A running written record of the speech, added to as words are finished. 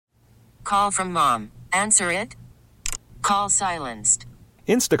Call from mom. Answer it. Call silenced.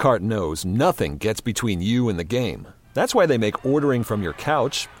 Instacart knows nothing gets between you and the game. That's why they make ordering from your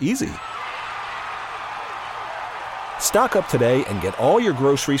couch easy. Stock up today and get all your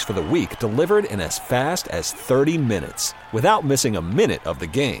groceries for the week delivered in as fast as 30 minutes without missing a minute of the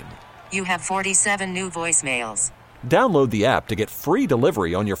game. You have 47 new voicemails. Download the app to get free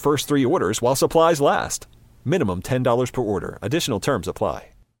delivery on your first 3 orders while supplies last. Minimum $10 per order. Additional terms apply.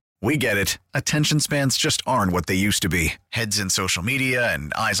 We get it. Attention spans just aren't what they used to be. Heads in social media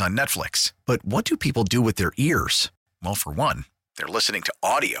and eyes on Netflix. But what do people do with their ears? Well, for one, they're listening to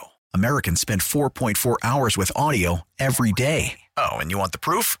audio. Americans spend 4.4 hours with audio every day. Oh, and you want the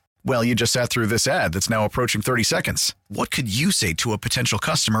proof? Well, you just sat through this ad that's now approaching 30 seconds. What could you say to a potential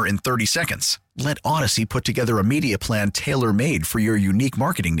customer in 30 seconds? Let Odyssey put together a media plan tailor-made for your unique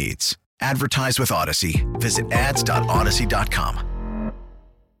marketing needs. Advertise with Odyssey. Visit ads.odyssey.com.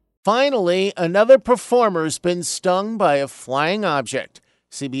 Finally, another performer's been stung by a flying object.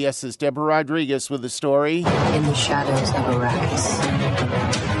 CBS's Deborah Rodriguez with the story. In the shadows of Arrakis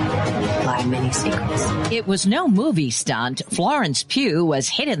lie many secrets. It was no movie stunt. Florence Pugh was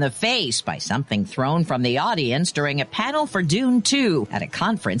hit in the face by something thrown from the audience during a panel for Dune 2 at a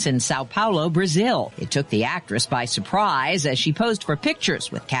conference in Sao Paulo, Brazil. It took the actress by surprise as she posed for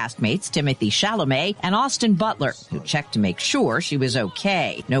pictures with castmates Timothée Chalamet and Austin Butler, who checked to make sure she was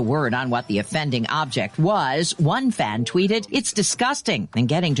okay. No word on what the offending object was. One fan tweeted, "It's disgusting," and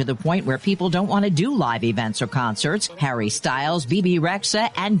getting to the point where people don't want to do live events or concerts. Harry Styles, BB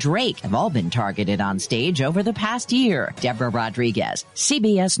Rexha, and Drake have all been targeted on stage over the past year. Deborah Rodriguez,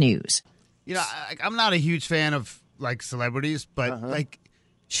 CBS News. You know, I'm not a huge fan of, like, celebrities, but, like,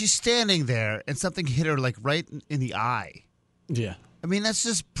 she's standing there and something hit her, like, right in the eye. Yeah. I mean, that's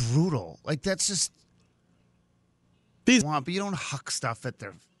just brutal. Like, that's just... But you don't huck stuff at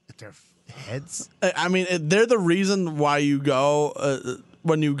their heads. I mean, they're the reason why you go,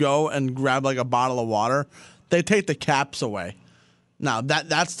 when you go and grab, like, a bottle of water, they take the caps away. Now,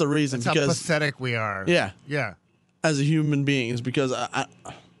 that's the reason. That's because how pathetic we are. Yeah. Yeah. As a human being, is because I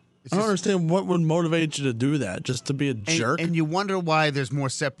don't understand what would motivate you to do that, just to be a jerk. And you wonder why there's more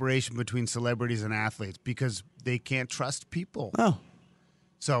separation between celebrities and athletes, because they can't trust people. Oh.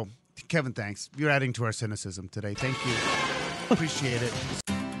 So, Kevin, thanks. You're adding to our cynicism today. Thank you. Appreciate it.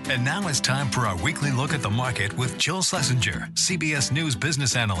 And now it's time for our weekly look at the market with Jill Schlesinger, CBS News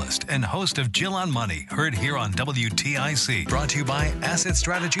business analyst and host of Jill on Money, heard here on WTIC. Brought to you by Asset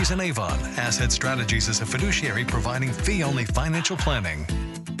Strategies and Avon. Asset Strategies is a fiduciary providing fee-only financial planning.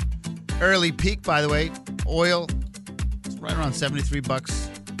 Early peak, by the way. Oil, it's right around $73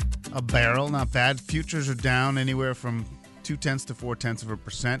 a barrel. Not bad. Futures are down anywhere from 0.2 to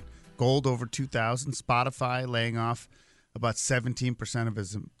 0.4%. Gold over 2,000. Spotify laying off about 17% of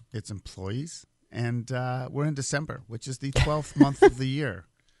its employees. And we're in December, which is the 12th month of the year.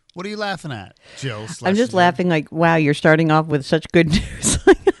 What are you laughing at, Jill Schlesinger? I'm just laughing like, wow, you're starting off with such good news.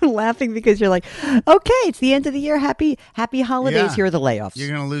 I'm laughing because you're like, okay, it's the end of the year. Happy holidays. Yeah. Here are the layoffs. You're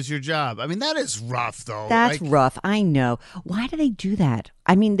going to lose your job. I mean, that is rough, though. That's rough. I know. Why do they do that?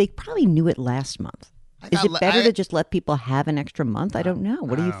 I mean, they probably knew it last month. Is it better to just let people have an extra month? I don't know.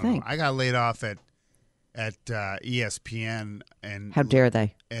 What do you think? I got laid off at ESPN, and how dare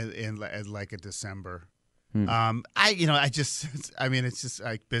they? In like a December. It's just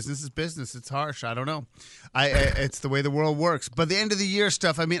like business is business. It's harsh. I don't know. It's the way the world works. But the end of the year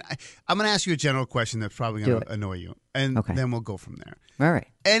stuff. I mean, I'm going to ask you a general question that's probably going to annoy you, and then we'll go from there. All right.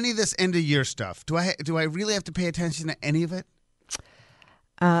 Any of this end of year stuff? Do I really have to pay attention to any of it?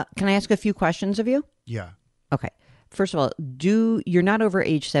 Can I ask a few questions of you? Yeah. Okay. First of all, you're not over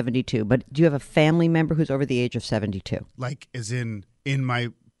age 72, but do you have a family member who's over the age of 72? Like, as in my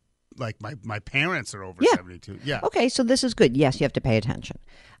parents are over 72. Yeah. Okay, so this is good. Yes, you have to pay attention.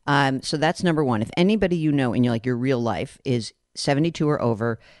 So that's number one. If anybody you know in your real life is 72 or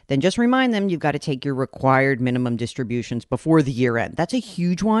over, then just remind them you've got to take your required minimum distributions before the year end. That's a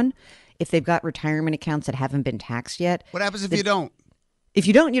huge one. If they've got retirement accounts that haven't been taxed yet. What happens if you don't? If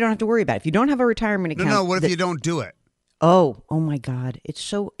you don't, you don't have to worry about it. If you don't have a retirement account. No, what if you don't do it? Oh my God.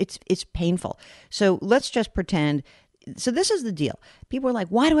 It's painful. So let's just pretend. So this is the deal. People are like,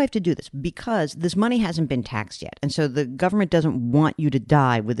 why do I have to do this? Because this money hasn't been taxed yet. And so the government doesn't want you to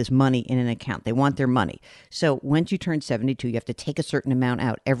die with this money in an account. They want their money. So once you turn 72, you have to take a certain amount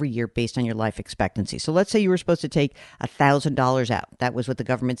out every year based on your life expectancy. So let's say you were supposed to take $1,000 out. That was what the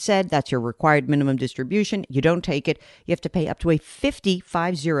government said. That's your required minimum distribution. You don't take it. You have to pay up to a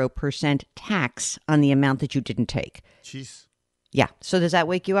 50% tax on the amount that you didn't take. Jeez. Yeah. So does that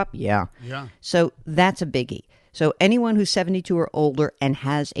wake you up? Yeah. Yeah. So that's a biggie. So anyone who's 72 or older and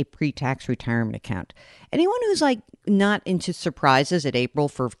has a pre-tax retirement account. Anyone who's like not into surprises at April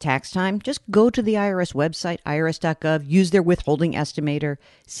for tax time, just go to the IRS website, irs.gov, use their withholding estimator,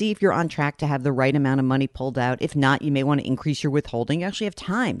 see if you're on track to have the right amount of money pulled out. If not, you may want to increase your withholding. You actually have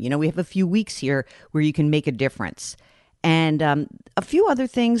time. You know, we have a few weeks here where you can make a difference. And a few other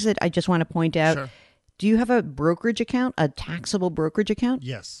things that I just want to point out. Sure. Do you have a brokerage account, a taxable brokerage account?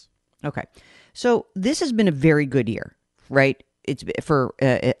 Yes. Okay. So this has been a very good year, right? It's for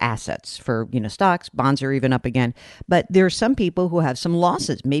assets, for, stocks, bonds are even up again. But there are some people who have some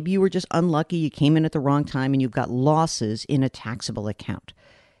losses. Maybe you were just unlucky, you came in at the wrong time, and you've got losses in a taxable account.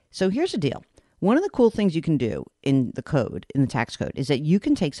 So here's the deal. One of the cool things you can do in the tax code, is that you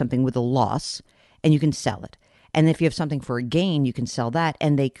can take something with a loss and you can sell it. And if you have something for a gain, you can sell that,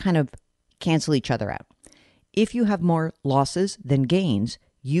 and they kind of cancel each other out. If you have more losses than gains,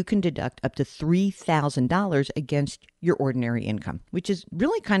 you can deduct up to $3,000 against your ordinary income, which is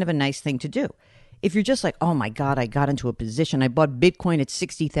really kind of a nice thing to do. If you're just like, oh my God, I got into a position, I bought Bitcoin at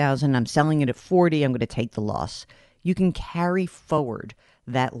 60,000, I'm selling it at 40, I'm going to take the loss. You can carry forward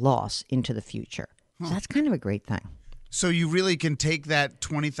that loss into the future. So that's kind of a great thing. So you really can take that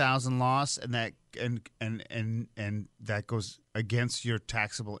 20,000 loss and that goes against your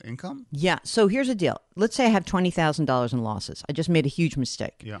taxable income? Yeah. So here's the deal. Let's say I have $20,000 in losses. I just made a huge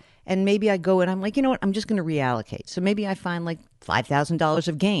mistake. Yeah. And maybe I go and I'm like, you know what? I'm just going to reallocate. So maybe I find like $5,000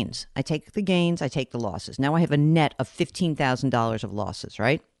 of gains. I take the gains, I take the losses. Now I have a net of $15,000 of losses,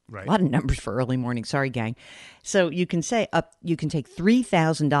 right? Right. A lot of numbers for early morning. Sorry, gang. So you can say you can take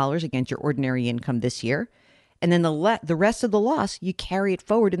 $3,000 against your ordinary income this year. And then the rest of the loss, you carry it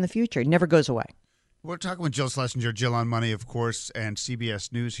forward in the future. It never goes away. We're talking with Jill Schlesinger, Jill on Money, of course, and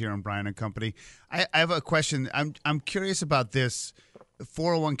CBS News here on Bryan and Company. I have a question. I'm curious about this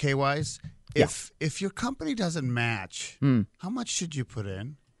 401k wise. If your company doesn't match, how much should you put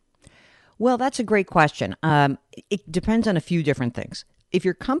in? Well, that's a great question. It depends on a few different things. If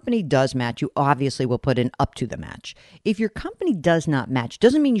your company does match, you obviously will put in up to the match. If your company does not match,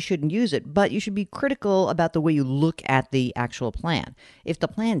 doesn't mean you shouldn't use it, but you should be critical about the way you look at the actual plan. If the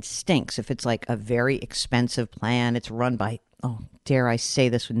plan stinks, if it's like a very expensive plan, it's run by, dare I say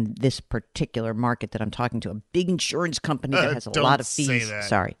this in this particular market that I'm talking to, a big insurance company that has a lot of fees. Say that.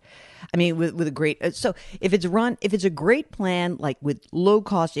 Sorry. I mean, with a great, so if it's a great plan, like with low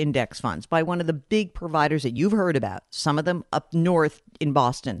cost index funds by one of the big providers that you've heard about, some of them up north in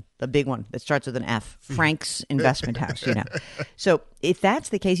Boston, the big one that starts with an F, Frank's Investment House, So if that's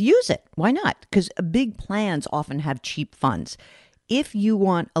the case, use it. Why not? Because big plans often have cheap funds. If you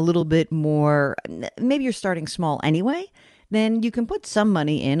want a little bit more, maybe you're starting small anyway, then you can put some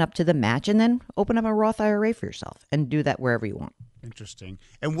money in up to the match and then open up a Roth IRA for yourself and do that wherever you want. Interesting.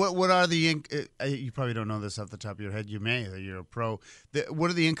 And what are the you probably don't know this off the top of your head. You may. You're a pro. What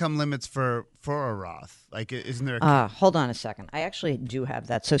are the income limits for a Roth? Like, isn't there? Hold on a second. I actually do have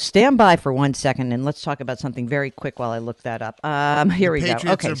that. So stand by for 1 second, and let's talk about something very quick while I look that up. Here we go.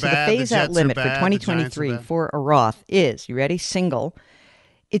 Okay, so the phase-out limit for 2023 for a Roth is, you ready? Single.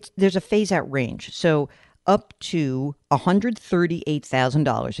 There's a phase-out range. So up to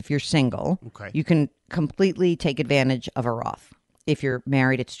 $138,000 if you're single. Okay. You can completely take advantage of a Roth. If you're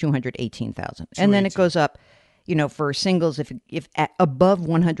married, it's $218,000, and then it goes up. For singles, if at above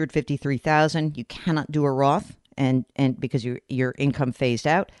 $153,000, you cannot do a Roth, and because your income phased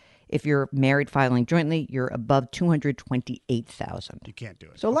out. If you're married filing jointly, you're above $228,000. You can't do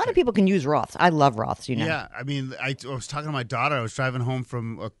it. So a lot of people can use Roths. I love Roths. Yeah, I mean, I was talking to my daughter. I was driving home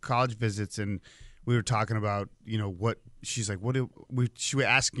from college visits, and we were talking about, what she's like, she was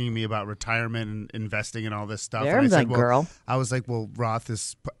asking me about retirement and investing and all this stuff. There, and I said, girl. I was like, well, Roth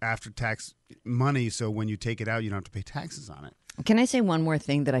is after tax money, so when you take it out, you don't have to pay taxes on it. Can I say one more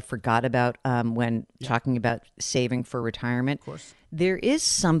thing that I forgot about when talking about saving for retirement? Of course. There is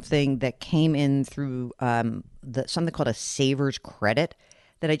something that came in through something called a saver's credit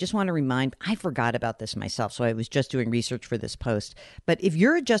that I just want to remind. I forgot about this myself, so I was just doing research for this post. But if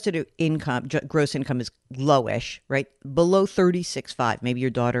your adjusted income, gross income is lowish, right, below 36.5, maybe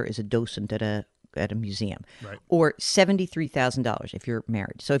your daughter is a docent at a museum, right, or $73,000 if you're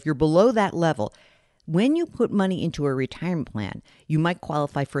married. So if you're below that level, when you put money into a retirement plan, you might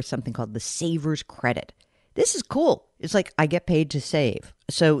qualify for something called the saver's credit. This is cool. It's like I get paid to save.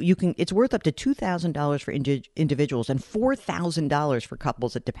 So it's worth up to $2,000 for individuals and $4,000 for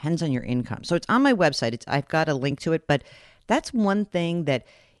couples. It depends on your income. So it's on my website. I've got a link to it, but that's one thing that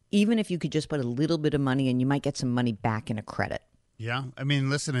even if you could just put a little bit of money in, you might get some money back in a credit. Yeah. I mean,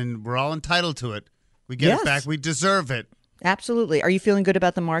 listen, and we're all entitled to it. We get it back. We deserve it. Absolutely. Are you feeling good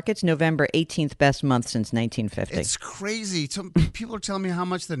about the markets? November, 18th best month since 1950. It's crazy. Some people are telling me how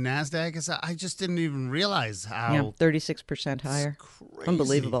much the NASDAQ is. I just didn't even realize how. Yeah, 36% higher. Crazy.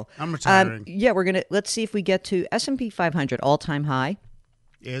 Unbelievable. I'm retiring. Yeah, let's see if we get to S&P 500 all-time high.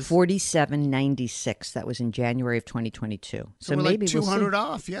 Is 47.96. That was in January of 2022. So we're maybe like 200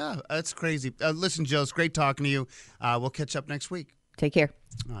 off. Yeah, that's crazy. Listen, Jill, it's great talking to you. We'll catch up next week. Take care.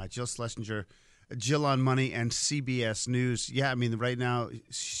 Jill Schlesinger, Jill on Money and CBS News. Yeah, I mean, right now,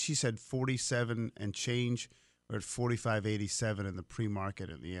 she said 47 and change. We're at 45.87 in the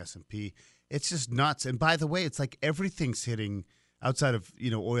pre-market in the S&P. It's just nuts. And by the way, it's like everything's hitting outside of,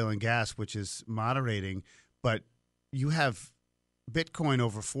 oil and gas, which is moderating. But you have Bitcoin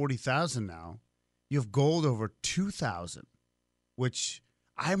over 40,000 now. You have gold over 2,000, which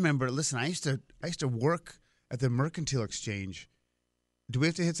I remember. Listen, I used to work at the Mercantile Exchange. Do we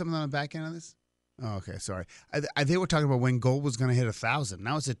have to hit something on the back end of this? Oh, okay, sorry. They were talking about when gold was going to hit 1,000.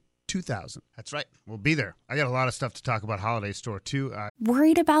 Now it's at 2,000. That's right. We'll be there. I got a lot of stuff to talk about holiday store too.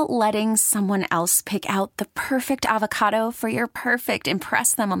 Worried about letting someone else pick out the perfect avocado for your perfect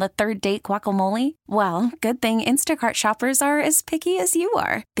impress them on the third date guacamole? Well, good thing Instacart shoppers are as picky as you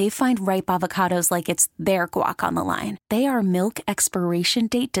are. They find ripe avocados like it's their guac on the line. They are milk expiration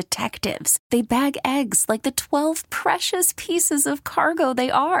date detectives. They bag eggs like the 12 precious pieces of cargo they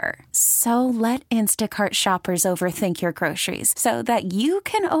are. So let Instacart shoppers overthink your groceries so that you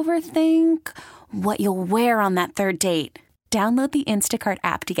can overthink what you'll wear on that third date. Download the Instacart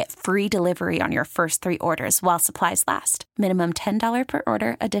app to get free delivery on your first 3 orders while supplies last. Minimum $10 per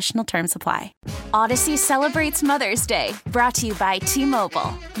order. Additional terms apply. Odyssey celebrates Mother's Day, brought to you by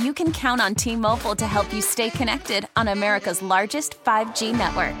T-Mobile. You can count on T-Mobile to help you stay connected on America's largest 5G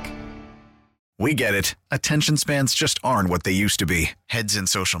network. We get it. Attention spans just aren't what they used to be. Heads in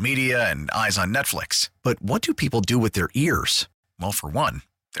social media and eyes on Netflix. But what do people do with their ears? Well, for one,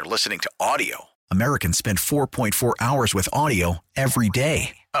 they're listening to audio. Americans spend 4.4 hours with audio every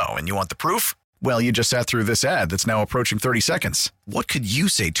day. Oh, and you want the proof? Well, you just sat through this ad that's now approaching 30 seconds. What could you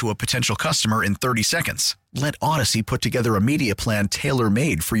say to a potential customer in 30 seconds? Let Odyssey put together a media plan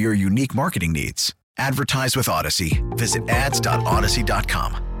tailor-made for your unique marketing needs. Advertise with Odyssey. Visit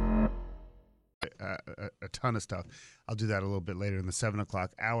ads.odyssey.com. A ton of stuff. I'll do that a little bit later in the 7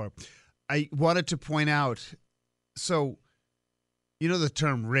 o'clock hour. I wanted to point out, so you know the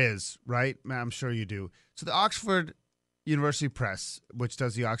term Rizz, right? I'm sure you do. So the Oxford University Press, which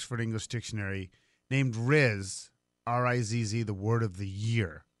does the Oxford English Dictionary, named Rizz, R-I-Z-Z, the word of the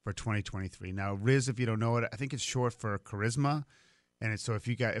year for 2023. Now, Rizz, if you don't know it, I think it's short for charisma. And it's, so if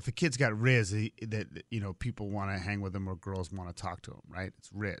a kid's got Rizz, that people want to hang with him or girls want to talk to him, right? It's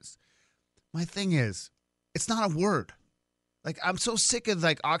Rizz. My thing is, it's not a word. Like, I'm so sick of,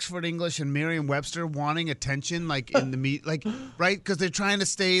 Oxford English and Merriam-Webster wanting attention, in the right? Because they're trying to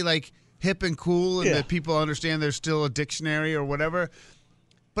stay, hip and cool and that people understand there's still a dictionary or whatever.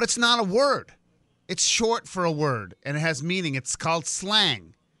 But it's not a word. It's short for a word, and it has meaning. It's called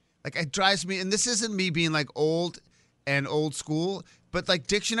slang. It drives me, and this isn't me being, old and old school, but,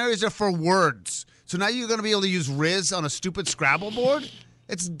 dictionaries are for words. So now you're going to be able to use Rizz on a stupid Scrabble board?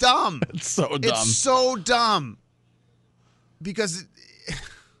 It's dumb. It's so dumb. It's so dumb. Because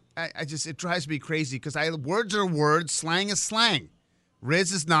it drives me crazy because words are words, slang is slang.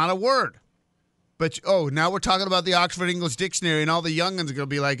 Rizz is not a word. But, now we're talking about the Oxford English Dictionary and all the young'uns are going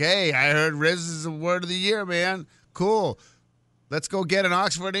to be like, hey, I heard Rizz is the word of the year, man. Cool. Let's go get an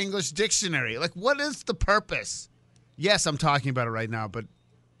Oxford English Dictionary. What is the purpose? Yes, I'm talking about it right now, but,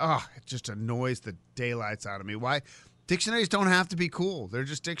 it just annoys the daylights out of me. Why? Dictionaries don't have to be cool. They're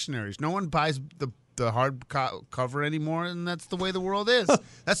just dictionaries. No one buys the hard cover anymore, and that's the way the world is.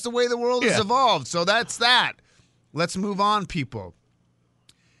 That's the way the world has evolved. So that's that. Let's move on, people.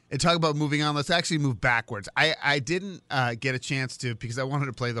 And talk about moving on. Let's actually move backwards. I didn't get a chance to because I wanted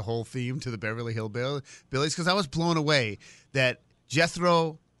to play the whole theme to the Beverly Hillbillies because I was blown away that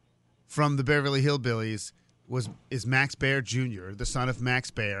Jethro from the Beverly Hillbillies is Max Baer Jr., the son of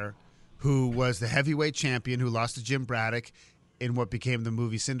Max Baer, who was the heavyweight champion who lost to Jim Braddock in what became the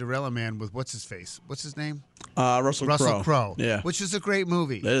movie Cinderella Man with what's his face? What's his name? Russell Crowe. Yeah. Which is a great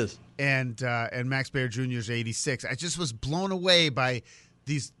movie. It is. And Max Baer Jr. is 86. I just was blown away by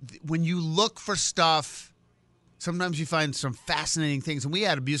these. When you look for stuff, sometimes you find some fascinating things. And we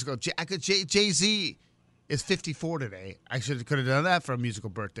had a musical. Jay-Z is 54 today. I could have done that for a musical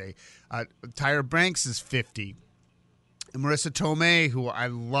birthday. Tyra Banks is 50. And Marissa Tomei, who I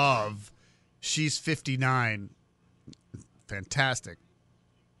love, she's 59. Fantastic.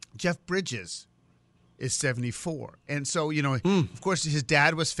 Jeff Bridges is 74. And so, of course, his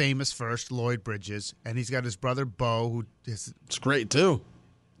dad was famous first, Lloyd Bridges, and he's got his brother, Bo, who is... It's great, too.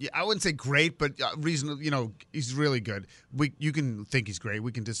 Yeah, I wouldn't say great, but reasonable. He's really good. You can think he's great.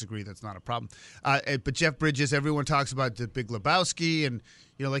 We can disagree. That's not a problem. But Jeff Bridges, everyone talks about the Big Lebowski, and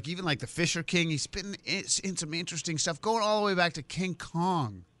even the Fisher King. He's been in some interesting stuff, going all the way back to King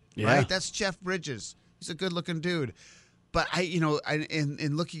Kong. Yeah. Right, that's Jeff Bridges. He's a good-looking dude. But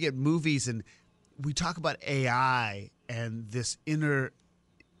in looking at movies, and we talk about AI and this inner.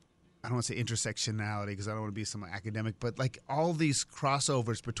 I don't want to say intersectionality because I don't want to be some academic, but all these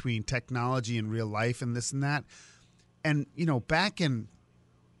crossovers between technology and real life and this and that. And, back in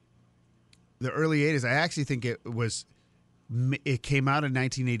the early 80s, I actually think it came out in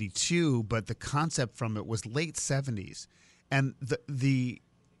 1982, but the concept from it was late 70s. And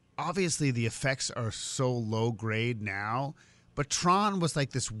obviously the effects are so low grade now, but Tron was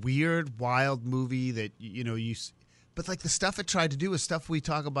this weird, wild movie that, but the stuff it tried to do is stuff we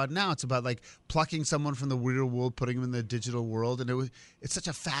talk about now. It's about plucking someone from the real world, putting them in the digital world, and it's such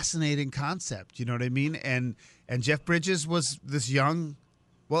a fascinating concept. You know what I mean? And Jeff Bridges was this young.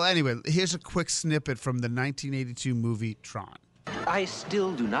 Well, anyway, here's a quick snippet from the 1982 movie Tron. I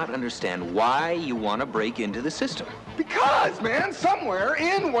still do not understand why you want to break into the system. Because, man, somewhere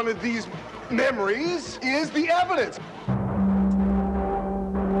in one of these memories is the evidence.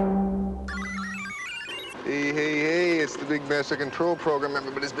 Hey, it's the big master control program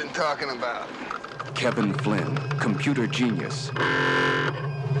everybody's been talking about. Kevin Flynn, computer genius.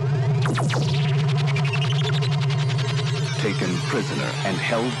 Taken prisoner and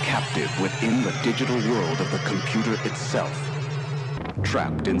held captive within the digital world of the computer itself.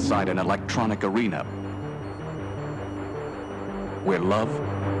 Trapped inside an electronic arena where love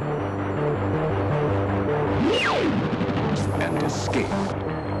and escape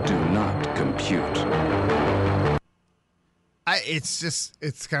do not compute.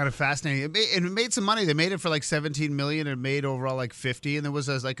 It's kind of fascinating. It made some money. They made it for $17 million. It made overall 50, and there was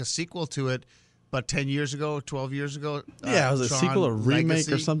a sequel to it, about 10 years ago, 12 years ago. Yeah, it was a Tron sequel, a remake,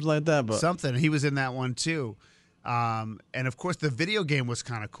 Legacy, or something like that. But something. He was in that one too, and of course the video game was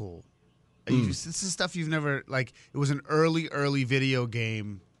kind of cool. This is stuff you've never It was an early video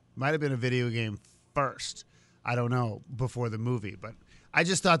game. Might have been a video game first. I don't know, before the movie, but. I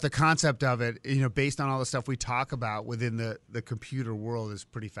just thought the concept of it, based on all the stuff we talk about within the computer world, is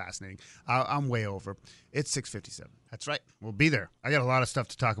pretty fascinating. I'm way over. It's 6:57. That's right. We'll be there. I got a lot of stuff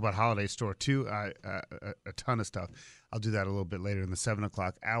to talk about Holiday Store, too. A ton of stuff. I'll do that a little bit later in the 7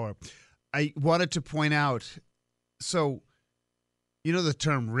 o'clock hour. I wanted to point out, so, the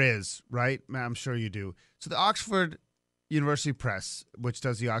term Rizz, right? I'm sure you do. So the Oxford University Press, which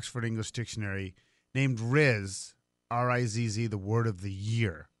does the Oxford English Dictionary, named Rizz, R-I-Z-Z, the word of the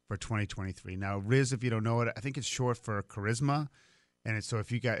year for 2023. Now, Rizz, if you don't know it, I think it's short for charisma, and it's so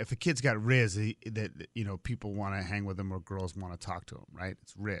if a kid's got Rizz, that people want to hang with him or girls want to talk to him, right?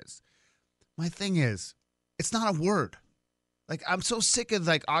 It's Rizz. My thing is, it's not a word. I'm so sick of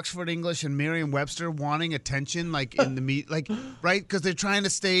Oxford English and Merriam-Webster wanting attention, in the meet, right? Because they're trying to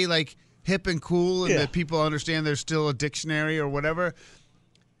stay hip and cool, and that people understand there's still a dictionary or whatever.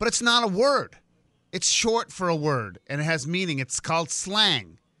 But it's not a word. It's short for a word, and it has meaning. It's called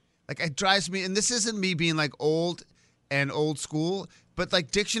slang. It drives me, and this isn't me being old and old school, but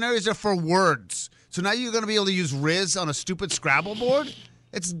dictionaries are for words. So now you're going to be able to use Rizz on a stupid Scrabble board?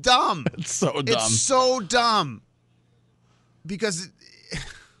 It's dumb. It's so dumb. It's so dumb. Because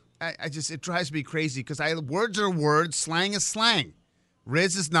it drives me crazy because words are words, slang is slang.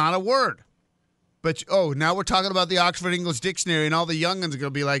 Rizz is not a word. But, now we're talking about the Oxford English Dictionary, and all the young'uns are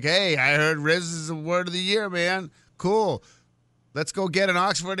going to be like, hey, I heard Rizz is the word of the year, man. Cool. Let's go get an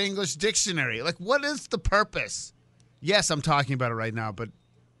Oxford English Dictionary. What is the purpose? Yes, I'm talking about it right now, but,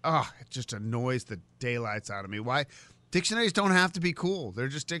 it just annoys the daylights out of me. Why? Dictionaries don't have to be cool. They're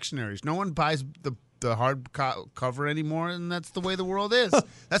just dictionaries. No one buys the hard cover anymore, and that's the way the world is.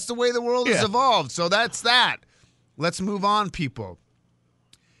 That's the way the world has evolved. So that's that. Let's move on, people.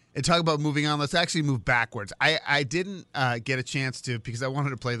 And talk about moving on. Let's actually move backwards. I didn't get a chance to because I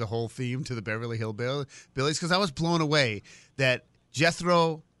wanted to play the whole theme to the Beverly Hillbillies because I was blown away that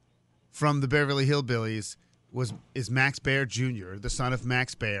Jethro from the Beverly Hillbillies is Max Baer Jr., the son of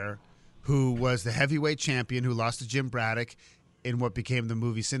Max Baer, who was the heavyweight champion who lost to Jim Braddock in what became the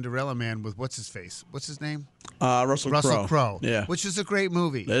movie Cinderella Man with what's his face? What's his name? Russell Crowe. Yeah. Which is a great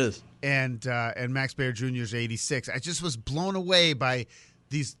movie. It is. And Max Baer Jr. is 86. I just was blown away by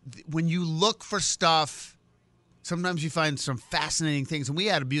these. When you look for stuff, sometimes you find some fascinating things. And we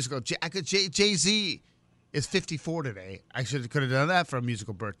had a musical. Jay-Z is 54 today. I could have done that for a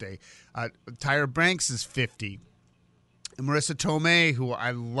musical birthday. Tyra Banks is 50. And Marissa Tomei, who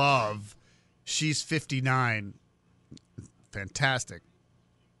I love, she's 59. Fantastic.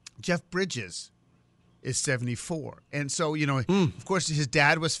 Jeff Bridges is 74. And so, of course, his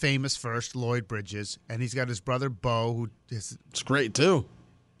dad was famous first, Lloyd Bridges, and he's got his brother, Bo, who is... It's great, too.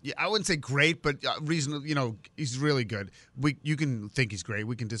 Yeah, I wouldn't say great, but reasonable. He's really good. You can think he's great.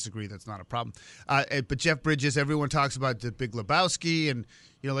 We can disagree. That's not a problem. But Jeff Bridges, everyone talks about The Big Lebowski, and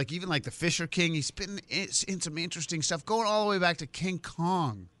even like The Fisher King. He's been in some interesting stuff, going all the way back to King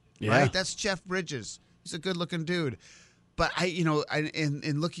Kong. Yeah. Right, that's Jeff Bridges. He's a good-looking dude. But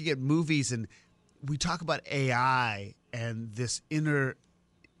in looking at movies, and we talk about AI and this inner.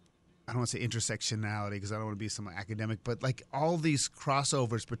 I don't want to say intersectionality because I don't want to be some academic, but like all these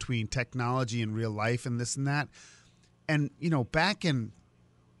crossovers between technology and real life and this and that. And, back in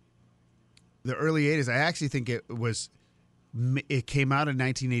the early 80s, I actually think it came out in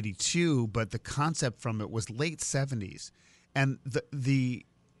 1982, but the concept from it was late 70s. And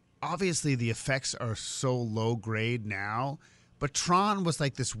obviously the effects are so low grade now, but Tron was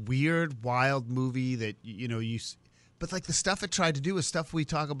like this weird, wild movie that, but like the stuff it tried to do is stuff we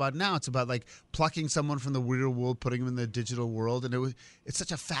talk about now. It's about like plucking someone from the real world, putting them in the digital world, and it's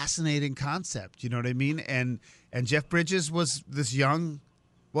such a fascinating concept. You know what I mean? And Jeff Bridges was this young.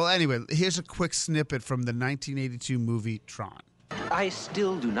 Well, anyway, here's a quick snippet from the 1982 movie Tron. I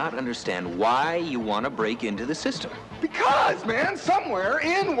still do not understand why you want to break into the system. Because, man, somewhere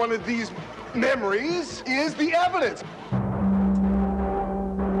in one of these memories is the evidence.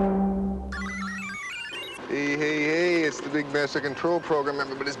 Hey, it's the big master control program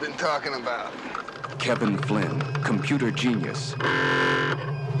everybody's been talking about. Kevin Flynn, computer genius.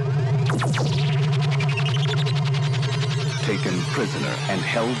 Taken prisoner and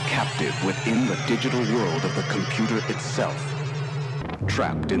held captive within the digital world of the computer itself.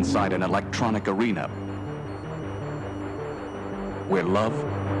 Trapped inside an electronic arena where love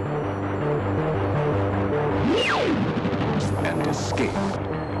and escape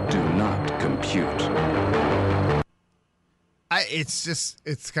do not compute.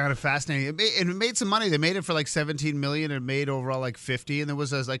 It's kind of fascinating. It made some money. They made it for like $17 million. It made overall like 50, and there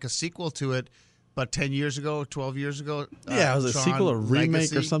was like a sequel to it about 10 years ago, 12 years ago. Yeah, it was a Tron sequel or remake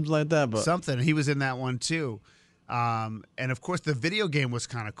Legacy, or something like that. But something. He was in that one too. And of course, the video game was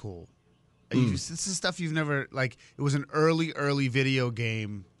kind of cool. This is stuff you've never like. It was an early video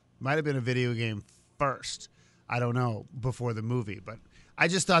game. Might have been a video game first. I don't know, before the movie, but I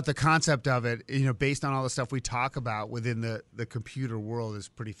just thought the concept of it, based on all the stuff we talk about within the computer world, is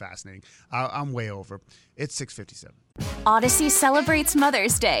pretty fascinating. I'm way over. It's 6:57. Odyssey celebrates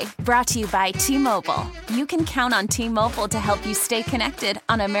Mother's Day, brought to you by T-Mobile. You can count on T-Mobile to help you stay connected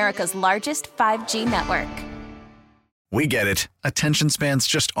on America's largest 5G network. We get it. Attention spans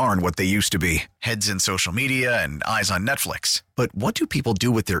just aren't what they used to be. Heads in social media and eyes on Netflix. But what do people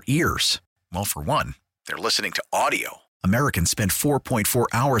do with their ears? Well, for one, they're listening to audio. Americans spend 4.4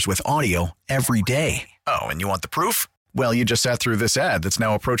 hours with audio every day. Oh, and you want the proof? Well, you just sat through this ad that's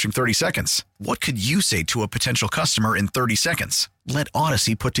now approaching 30 seconds. What could you say to a potential customer in 30 seconds? Let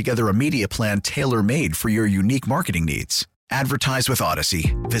Odyssey put together a media plan tailor-made for your unique marketing needs. Advertise with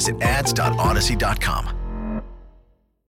Odyssey. Visit ads.odyssey.com.